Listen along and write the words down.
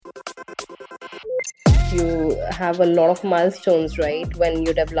you have a lot of milestones, right? When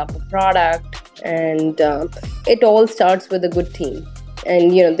you develop a product, and it all starts with a good team.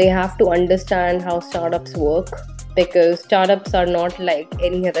 And they have to understand how startups work, because startups are not like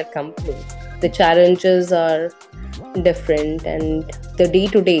any other company. The challenges are different, and the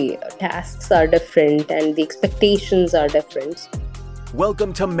day-to-day tasks are different, and the expectations are different.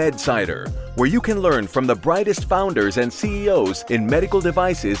 Welcome to MedSider, where you can learn from the brightest founders and CEOs in medical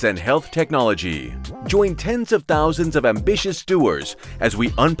devices and health technology. Join tens of thousands of ambitious doers as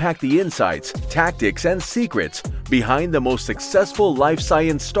we unpack the insights, tactics, and secrets behind the most successful life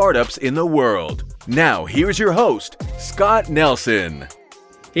science startups in the world. Now, here's your host, Scott Nelson.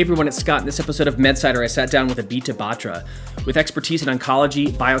 Hey everyone, it's Scott. In this episode of MedSider, I sat down with Abhita Batra. With expertise in oncology,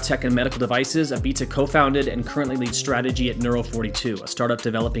 biotech, and medical devices, Abhita co-founded and currently leads strategy at Neuro42, a startup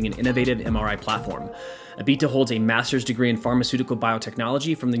developing an innovative MRI platform. Abhita holds a master's degree in pharmaceutical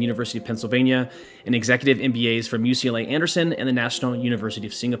biotechnology from the University of Pennsylvania and executive MBAs from UCLA Anderson and the National University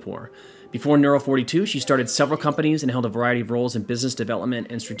of Singapore. Before Neuro42, she started several companies and held a variety of roles in business development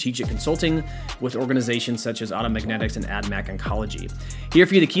and strategic consulting with organizations such as Automagnetics and AdMac Oncology. Here are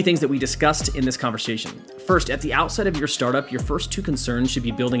for you the key things that we discussed in this conversation. First, at the outset of your startup, your first two concerns should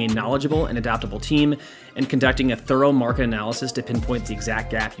be building a knowledgeable and adaptable team and conducting a thorough market analysis to pinpoint the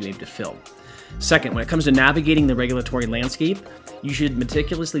exact gap you aim to fill. Second, when it comes to navigating the regulatory landscape, you should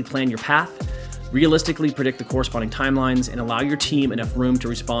meticulously plan your path, realistically predict the corresponding timelines, and allow your team enough room to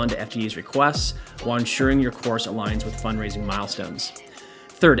respond to FDA's requests while ensuring your course aligns with fundraising milestones.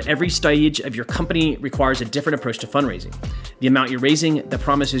 Third, every stage of your company requires a different approach to fundraising. The amount you're raising, the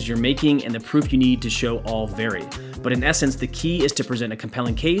promises you're making, and the proof you need to show all vary. But in essence, the key is to present a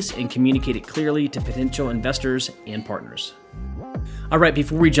compelling case and communicate it clearly to potential investors and partners. All right,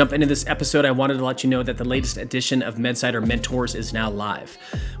 before we jump into this episode, I wanted to let you know that the latest edition of MedSider Mentors is now live.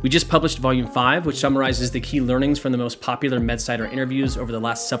 We just published Volume 5, which summarizes the key learnings from the most popular MedSider interviews over the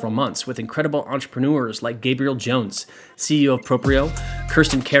last several months with incredible entrepreneurs like Gabriel Jones, CEO of Proprio,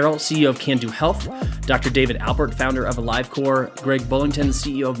 Kirsten Carroll, CEO of Can Do Health, Dr. David Albert, founder of AliveCore, Greg Bullington,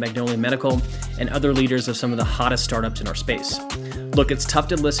 CEO of Magnolia Medical, and other leaders of some of the hottest startups in our space. Look, it's tough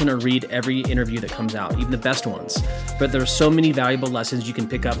to listen or read every interview that comes out, even the best ones, but there are so many valuable lessons you can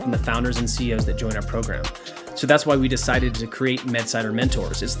pick up from the founders and CEOs that join our program. So that's why we decided to create MedSider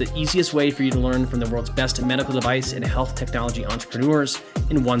Mentors. It's the easiest way for you to learn from the world's best medical device and health technology entrepreneurs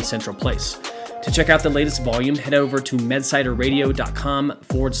in one central place. To check out the latest volume, head over to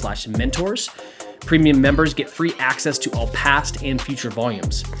medsiderradio.com/mentors. Premium members get free access to all past and future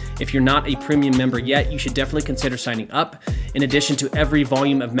volumes. If you're not a premium member yet, you should definitely consider signing up. In addition to every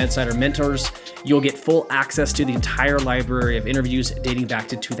volume of MedSider Mentors, you'll get full access to the entire library of interviews dating back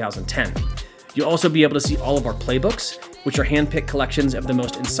to 2010. You'll also be able to see all of our playbooks, which are handpicked collections of the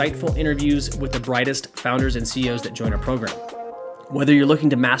most insightful interviews with the brightest founders and CEOs that join our program. Whether you're looking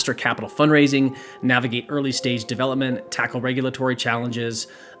to master capital fundraising, navigate early stage development, tackle regulatory challenges,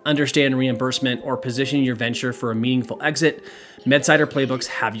 understand reimbursement, or position your venture for a meaningful exit, MedSider playbooks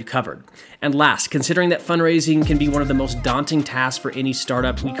have you covered. And last, considering that fundraising can be one of the most daunting tasks for any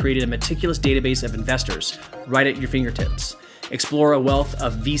startup, we created a meticulous database of investors right at your fingertips. Explore a wealth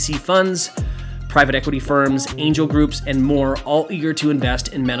of VC funds, private equity firms, angel groups, and more, all eager to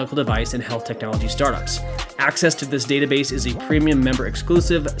invest in medical device and health technology startups. Access to this database is a premium member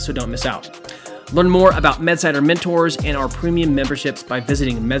exclusive, so don't miss out. Learn more about MedSider Mentors and our premium memberships by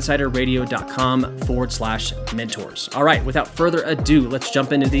visiting medsiderradio.com/mentors. All right, without further ado, let's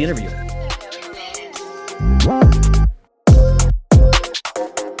jump into the interview.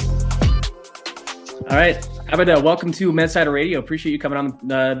 All right, Abhita, welcome to MedSider Radio. Appreciate you coming on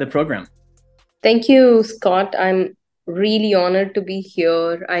the program. Thank you, Scott. I'm really honored to be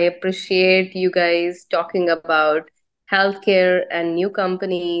here. I appreciate you guys talking about healthcare and new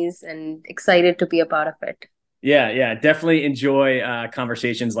companies, and excited to be a part of it. Yeah, definitely enjoy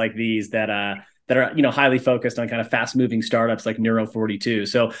conversations like these that are highly focused on kind of fast-moving startups like Neuro42.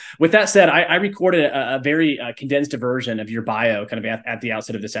 So with that said, I recorded a very condensed version of your bio kind of at the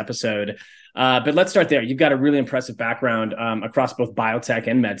outset of this episode. But let's start there. You've got a really impressive background across both biotech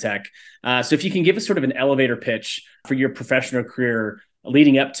and medtech. So if you can give us sort of an elevator pitch for your professional career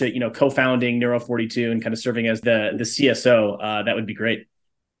leading up to co-founding Neuro42 and kind of serving as the CSO, that would be great.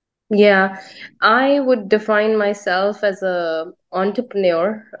 Yeah, I would define myself as a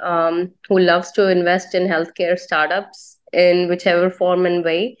entrepreneur who loves to invest in healthcare startups in whichever form and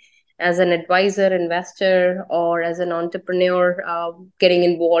way, as an advisor, investor, or as an entrepreneur getting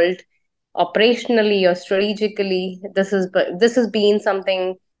involved operationally or strategically. This has been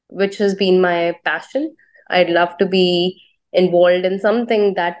something which has been my passion. I'd love to be involved in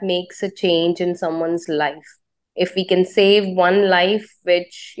something that makes a change in someone's life. If we can save one life,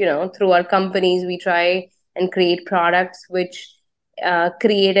 which, through our companies, we try and create products which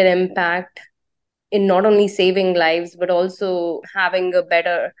create an impact in not only saving lives, but also having a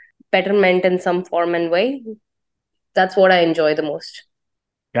betterment in some form and way. That's what I enjoy the most.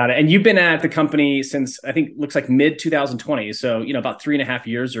 Got it. And you've been at the company since, I think, looks like mid 2020. So, about 3.5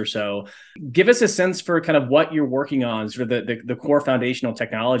 years or so. Give us a sense for kind of what you're working on, sort of the core foundational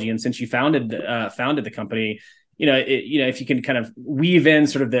technology. And since you founded the company, if you can kind of weave in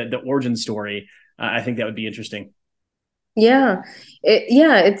sort of the origin story, I think that would be interesting. Yeah.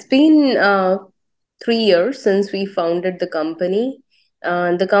 It's been 3 years since we founded the company.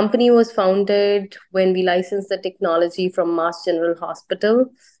 The company was founded when we licensed the technology from Mass General Hospital.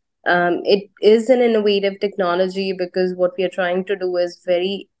 It is an innovative technology because what we are trying to do is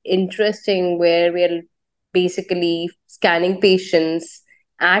very interesting, where we are basically scanning patients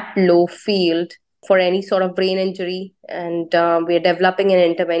at low field for any sort of brain injury. And we are developing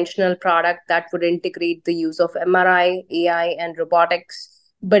an interventional product that would integrate the use of MRI, AI, and robotics.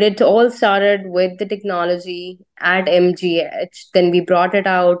 But it all started with the technology at MGH. Then we brought it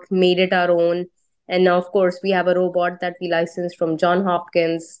out, made it our own. And now, of course, we have a robot that we licensed from John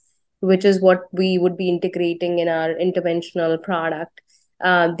Hopkins, which is what we would be integrating in our interventional product.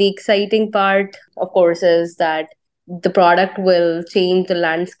 The exciting part, of course, is that the product will change the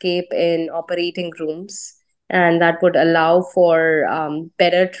landscape in operating rooms, and that would allow for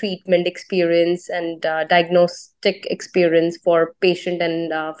better treatment experience and diagnostic experience for patient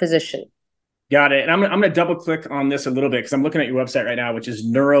and physician. Got it. And I'm going to double click on this a little bit because I'm looking at your website right now, which is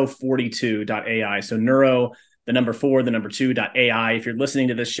neuro42.ai. So neuro, the number 4, the number 2.ai. If you're listening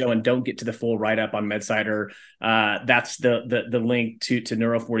to this show and don't get to the full write-up on MedSider, that's the link to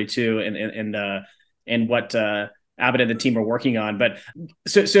Neuro42 and what Abhita and the team are working on. But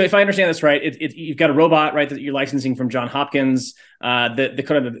so if I understand this right, you've got a robot, right, that you're licensing from John Hopkins. The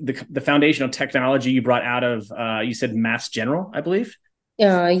kind of the foundational technology you brought out of you said Mass General, I believe.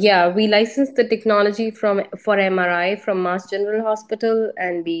 We licensed the technology for MRI from Mass General Hospital,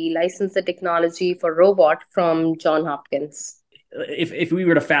 and we licensed the technology for robot from John Hopkins. If we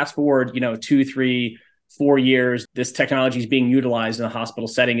were to fast forward, 2, 3, 4 years, this technology is being utilized in a hospital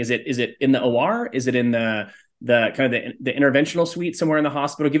setting. Is it in the OR? Is it in the kind of the interventional suite somewhere in the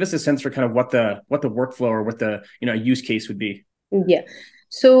hospital? Give us a sense for kind of what the workflow or what the use case would be. Yeah.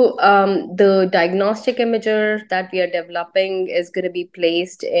 So the diagnostic imager that we are developing is going to be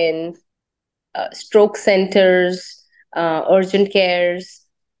placed in stroke centers, urgent cares,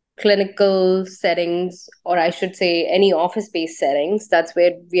 clinical settings, or I should say any office-based settings. That's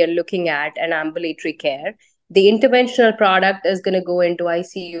where we are looking at an ambulatory care. The interventional product is going to go into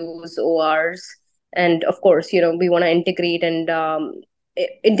ICUs, ORs, and of course, we want to integrate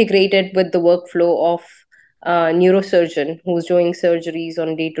it with the workflow of neurosurgeon who's doing surgeries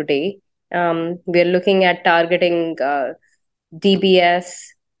on day to day. We're looking at targeting DBS,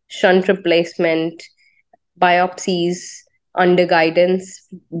 shunt replacement, biopsies under guidance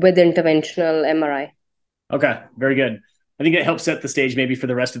with interventional MRI. Okay, very good. I think it helps set the stage maybe for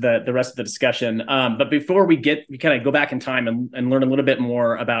the rest of the discussion. But before we kind of go back in time and learn a little bit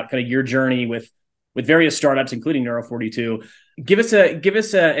more about kind of your journey with various startups, including Neuro42, give us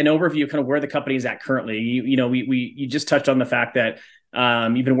an overview of kind of where the company is at currently. You just touched on the fact that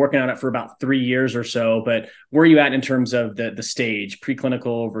you've been working on it for about 3 years or so, but where are you at in terms of the stage,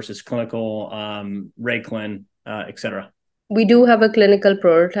 preclinical versus clinical, reg clin, et cetera? We do have a clinical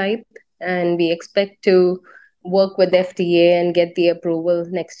prototype, and we expect to work with FDA and get the approval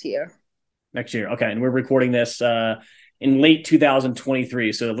next year. Next year, okay. And we're recording this in late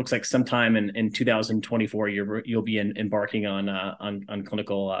 2023, so it looks like sometime in 2024 you'll be embarking on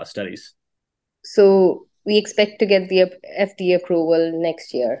clinical studies. So we expect to get the FDA approval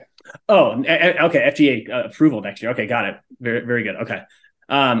next year. Oh, okay. FDA approval next year. Okay, got it. Very, very good. Okay.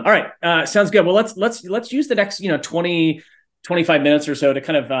 All right. Sounds good. Well, let's use the next 20, 25 minutes or so to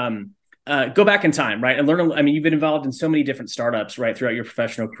kind of go back in time, right? And learn. I mean, you've been involved in so many different startups, right, throughout your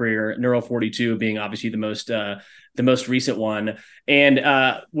professional career, Neuro42 being obviously the most recent one.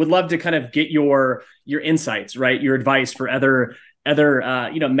 And would love to kind of get your insights, right? Your advice for other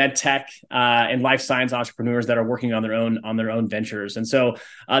med tech and life science entrepreneurs that are working on their own ventures. And so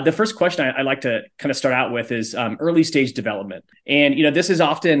the first question I like to kind of start out with is early stage development. And this is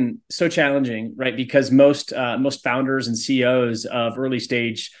often so challenging, right? Because most founders and CEOs of early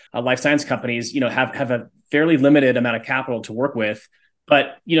stage life science companies, have a fairly limited amount of capital to work with.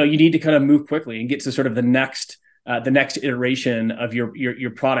 But you need to kind of move quickly and get to sort of the next the next iteration of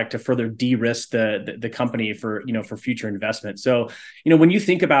your product to further de-risk the company for for future investment. So when you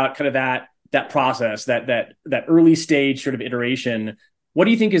think about kind of that process, that early stage sort of iteration, what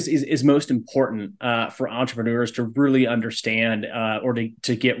do you think is most important for entrepreneurs to really understand or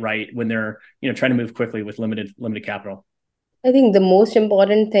to get right when they're trying to move quickly with limited capital? I think the most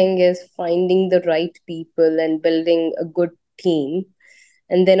important thing is finding the right people and building a good team.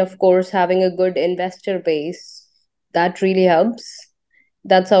 And then, of course, having a good investor base that really helps.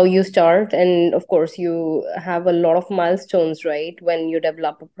 That's how you start. And of course, you have a lot of milestones, right? When you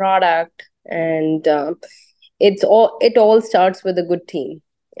develop a product, and it all starts with a good team.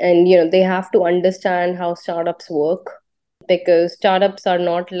 And they have to understand how startups work, because startups are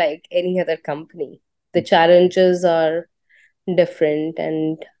not like any other company. The challenges are different,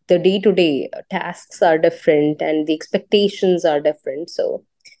 and the day-to-day tasks are different, and the expectations are different. So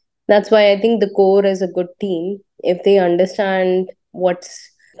that's why I think the core is a good team. If they understand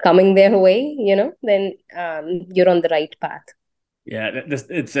what's coming their way, then you're on the right path. Yeah,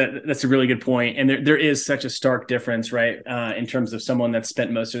 that's a really good point. And there is such a stark difference, right? In terms of someone that's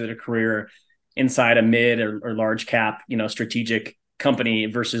spent most of their career inside a mid or large cap, strategic company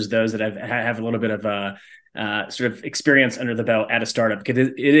versus those that have a little bit of a sort of experience under the belt at a startup, because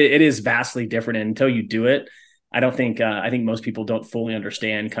it is vastly different. And until you do it, I think most people don't fully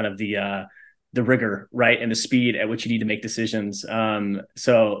understand kind of the rigor, right, and the speed at which you need to make decisions.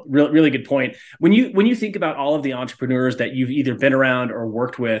 So really good point. When you think about all of the entrepreneurs that you've either been around or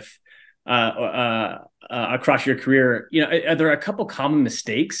worked with across your career, are there a couple common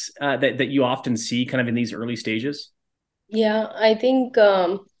mistakes that you often see kind of in these early stages? Yeah, I think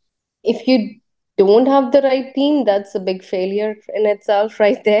if you don't have the right team, that's a big failure in itself,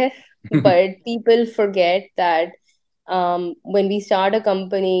 right there. But people forget that when we start a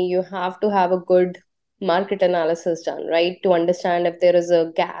company, you have to have a good market analysis done, right? To understand if there is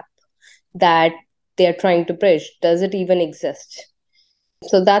a gap that they're trying to bridge. Does it even exist?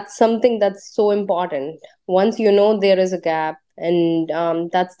 So that's something that's so important. Once you know there is a gap, and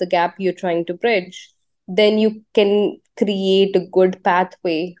that's the gap you're trying to bridge, then you can create a good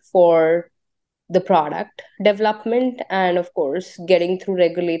pathway for the product development, and of course getting through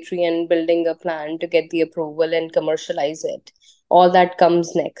regulatory and building a plan to get the approval and commercialize it. All that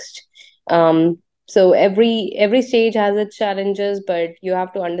comes next. So every stage has its challenges, but you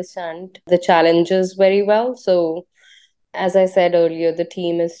have to understand the challenges very well. So as I said earlier, the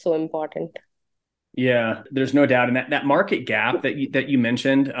team is so important. Yeah, there's no doubt. And that market gap that you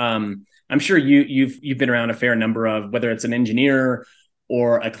mentioned, I'm sure you've been around a fair number of, whether it's an engineer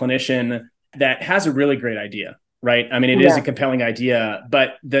or a clinician that has a really great idea, right? I mean, it is a Yeah. compelling idea,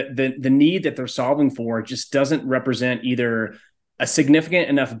 but the need that they're solving for just doesn't represent either a significant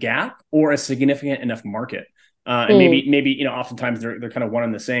enough gap or a significant enough market. And Hmm. maybe oftentimes they're kind of one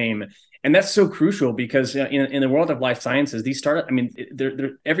and the same. And that's so crucial because in the world of life sciences, these startup, I mean,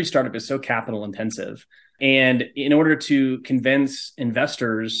 every startup is so capital intensive. And in order to convince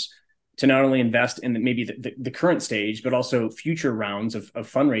investors to not only invest in maybe the current stage, but also future rounds of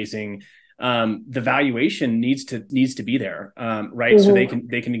fundraising, the valuation needs to be there, right? So they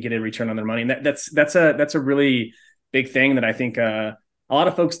Mhm. can get a return on their money. And that's a really big thing that I think a lot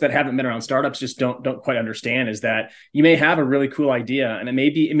of folks that haven't been around startups just don't quite understand, is that you may have a really cool idea and it may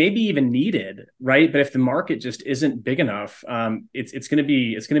be even needed, right? But if the market just isn't big enough, it's going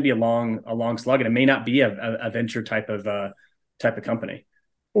to be a long slug, and it may not be a venture type of company.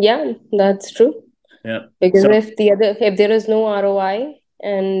 Yeah, that's true. Yeah. Because So if there is no ROI,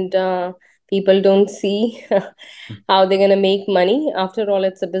 and people don't see how they're gonna make money, after all,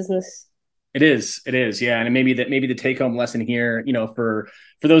 it's a business. it is, yeah. And maybe the take home lesson here, for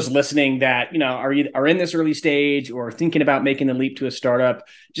those listening that are in this early stage or thinking about making the leap to a startup,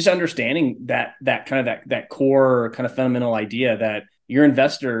 just understanding that kind of that core kind of fundamental idea that your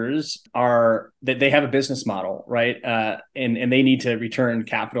investors that they have a business model, right? And they need to return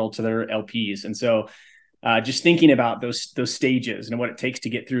capital to their LPs, and so just thinking about those stages and what it takes to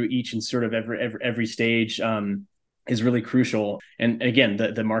get through each and sort of every stage is really crucial. And again,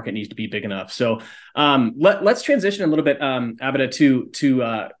 the market needs to be big enough. So let's transition a little bit, Abhita,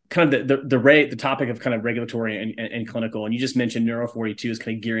 to kind of the topic of kind of regulatory and clinical. And you just mentioned Neuro42 is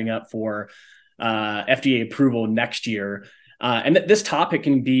kind of gearing up for FDA approval next year. And this topic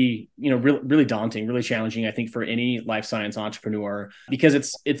can be, really daunting, really challenging, I think, for any life science entrepreneur,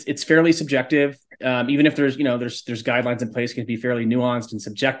 because it's fairly subjective. Even if there's guidelines in place, it can be fairly nuanced and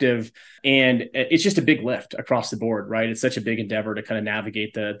subjective, and it's just a big lift across the board, right? It's such a big endeavor to kind of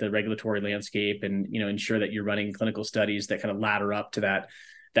navigate the regulatory landscape and ensure that you're running clinical studies that kind of ladder up to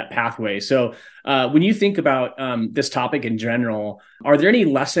that pathway. So when you think about this topic in general, are there any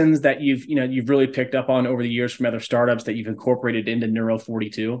lessons that you've really picked up on over the years from other startups that you've incorporated into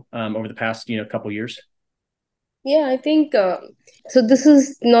Neuro42 over the past couple of years? Yeah, I think so. This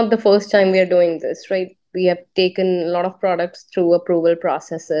is not the first time we are doing this, right? We have taken a lot of products through approval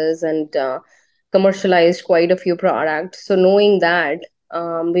processes and commercialized quite a few products. So, knowing that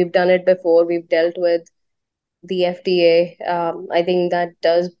we've done it before, we've dealt with the FDA, I think that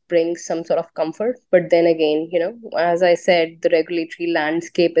does bring some sort of comfort. But then again, as I said, the regulatory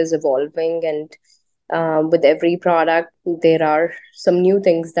landscape is evolving, and with every product, there are some new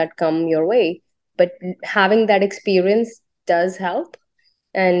things that come your way. But having that experience does help.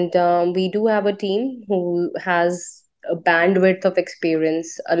 And we do have a team who has a bandwidth of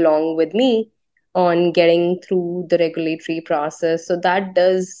experience along with me on getting through the regulatory process. So that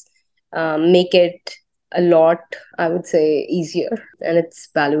does make it a lot, I would say, easier, and it's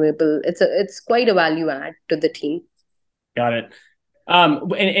valuable. It's quite a value add to the team. Got it.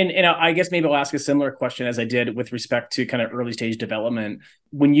 And I guess maybe I'll ask a similar question as I did with respect to kind of early stage development.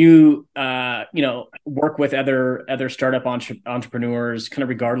 When you work with other startup entrepreneurs, kind of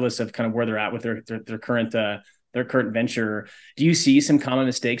regardless of kind of where they're at with their current venture, do you see some common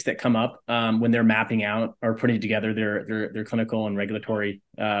mistakes that come up when they're mapping out or putting together their clinical and regulatory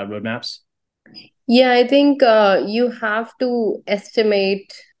roadmaps? Yeah, I think you have to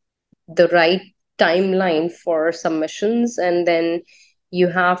estimate the right timeline for submissions, and then you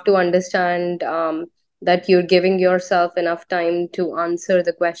have to understand that you're giving yourself enough time to answer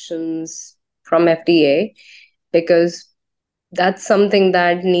the questions from FDA, because that's something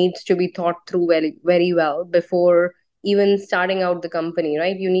that needs to be thought through very, very well before even starting out the company,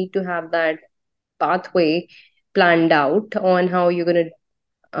 right? You need to have that pathway planned out on how you're going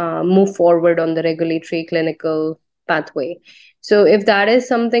to move forward on the regulatory clinical pathway. So if that is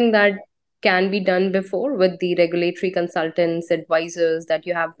something that can be done before with the regulatory consultants, advisors that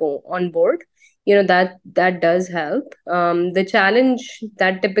you have on board, that does help. The challenge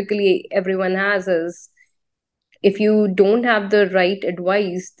that typically everyone has is, if you don't have the right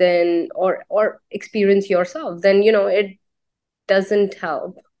advice, then or experience yourself, then it doesn't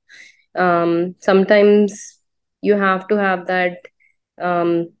help. Sometimes you have to have that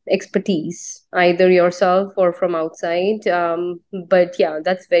expertise, either yourself or from outside. But yeah,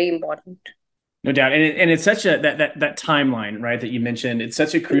 that's very important. No doubt, and it's such a that timeline, right, that you mentioned. It's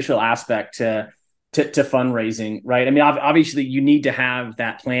such a crucial aspect to fundraising, right? I mean, obviously, you need to have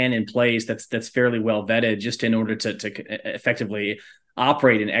that plan in place that's fairly well vetted, just in order to effectively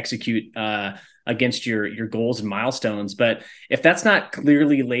operate and execute against your goals and milestones. But if that's not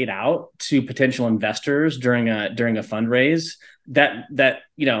clearly laid out to potential investors during a fundraise, that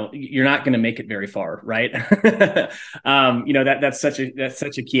you're not going to make it very far, right? That's such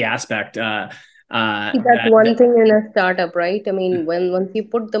a key aspect. That's one thing in a startup, right? I mean, once you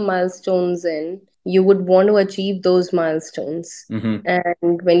put the milestones in, you would want to achieve those milestones. Mm-hmm.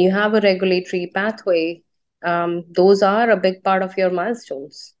 And when you have a regulatory pathway, those are a big part of your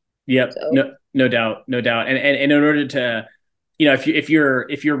milestones. Yep. So, No doubt. And in order to, if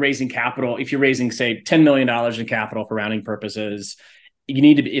you're raising capital, if you're raising, say, $10 million in capital for rounding purposes, you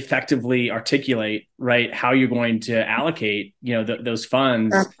need to effectively articulate, right, how you're going to allocate, those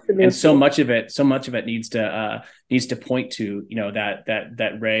funds. absolutely. And so much of it needs to point to,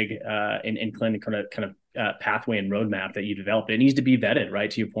 that reg and clinical kind of pathway and roadmap that you developed. It needs to be vetted,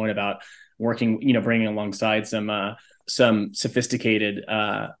 right? To your point about working, bringing alongside some sophisticated,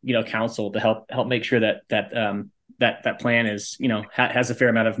 counsel to help make sure that plan is, has a fair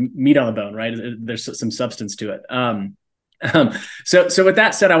amount of meat on the bone, right? There's some substance to it. So with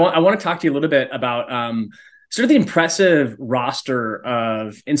that said, I want to talk to you a little bit about sort of the impressive roster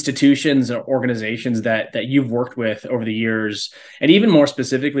of institutions or organizations that you've worked with over the years, and even more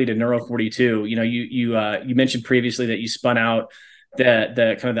specifically to Neuro42. You mentioned previously that you spun out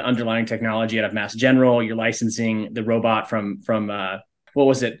the kind of the underlying technology out of Mass General. You're licensing the robot from what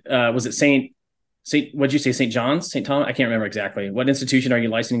was it? Was it Saint? What'd you say? St. John's? St. Thomas? I can't remember exactly. What institution are you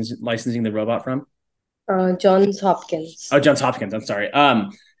licensing the robot from? Johns Hopkins. Oh, Johns Hopkins. I'm sorry.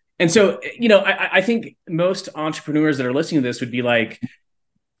 And so, I think most entrepreneurs that are listening to this would be like,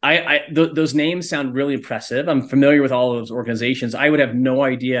 those names sound really impressive. I'm familiar with all of those organizations. I would have no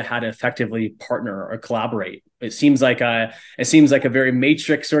idea how to effectively partner or collaborate. It seems like a very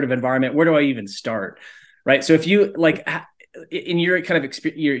matrix sort of environment. Where do I even start? Right. So if you in your kind of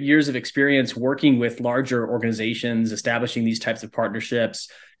your years of experience working with larger organizations, establishing these types of partnerships,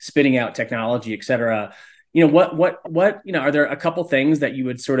 spitting out technology, et cetera, what, are there a couple things that you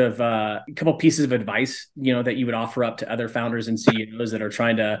would sort of, a couple pieces of advice, that you would offer up to other founders and CEOs that are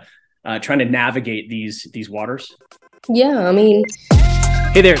trying to navigate these waters? Yeah, I mean,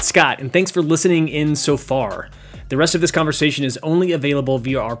 hey there, it's Scott, and thanks for listening in so far. The rest of this conversation is only available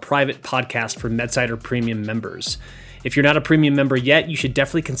via our private podcast for MedSider Premium members. If you're not a premium member yet, you should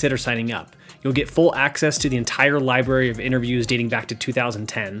definitely consider signing up. You'll get full access to the entire library of interviews dating back to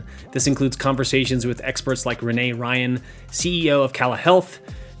 2010. This includes conversations with experts like Renee Ryan, CEO of Cala Health,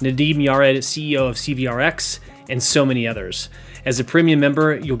 Nadeem Yared, CEO of CVRX, and so many others. As a premium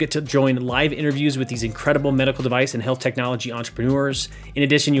member, you'll get to join live interviews with these incredible medical device and health technology entrepreneurs. In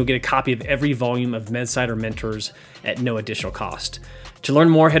addition, you'll get a copy of every volume of MedSider Mentors at no additional cost. To learn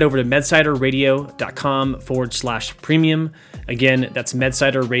more, head over to medsiderradio.com/premium. Again, that's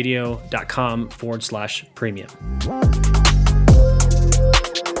medsiderradio.com/premium.